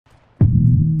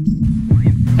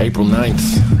April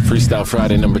 9th, Freestyle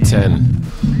Friday number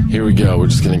 10. Here we go, we're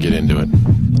just gonna get into it.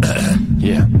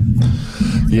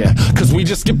 Yeah, cause we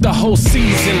just skipped the whole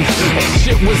season and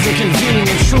shit was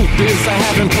inconvenient. Truth is, I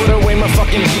haven't put away my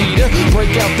fucking heater.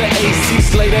 Break out the AC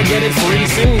Slater, get it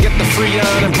freezing. Get the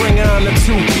Freon and bring on the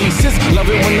 2 pieces. Love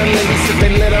it when the ladies sip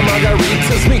they little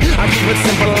margaritas. Me, I keep it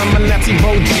simple, I'm a natty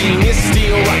bo genius.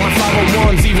 Still rock my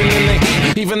 501s even in the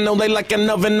heat, even though they like an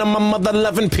oven on my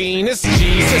mother-loving penis.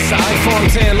 Jesus,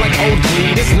 iPhone 10 like old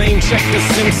Cletus. Name check the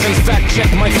Simpsons, fact check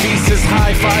my thesis.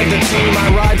 High five the team, I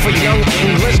ride for young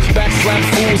English. Backslap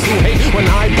fools who hate when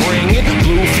I bring it.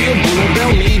 Bluefield,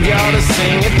 Bluebell, need y'all to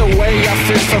sing it. The way I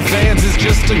fish for fans is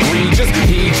just egregious.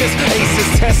 He just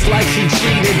aces tests like he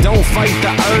cheated. Don't fight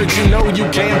the urge, you know you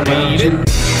can't beat it.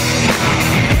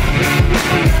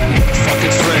 Fuck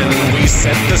its friend, we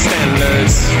set the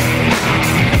standards.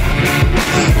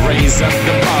 Raise up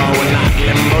the bar, we're not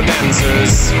limbo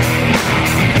dancers.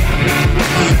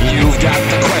 You've got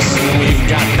the question, we've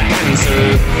got the answer.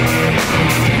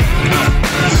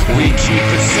 We keep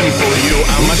it simple, you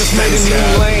are my just made a new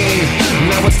lane.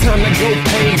 Now it's time to go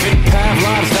pave it.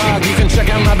 Pavlov's dog, you can check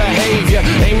out my behavior.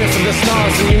 Aiming for the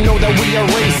stars and you know that we are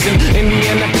racing.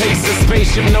 Indiana Pacers,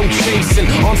 spaceship, no chasing.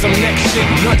 On some next shit,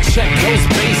 nut check those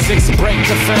basics. Break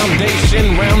the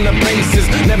foundation, round the bases.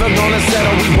 Never gonna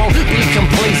settle, we won't be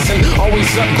complacent. Always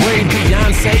upgrade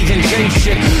Beyonce and J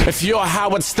shit. If you're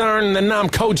Howard Stern, then I'm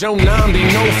Kojo Namdi.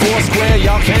 No Foursquare,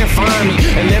 y'all can't find me.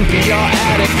 An NPR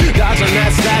addict, dodging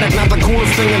that static. Not the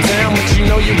coolest thing in town, but you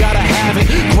know you gotta have it.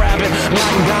 Grab it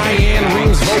like Diane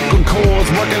Reeves, vocal cords.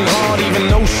 Working hard even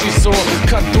though she's sore.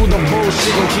 Cut through the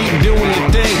bullshit and keep doing your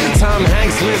thing. Tom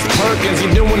Hanks, Liz Perkins,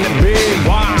 you're doing it big.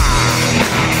 Wow.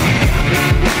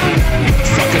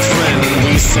 Fuck its friend,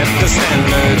 we set the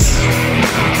standards.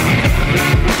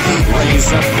 Raise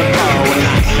up the bar, we're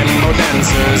not limbo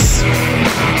dancers.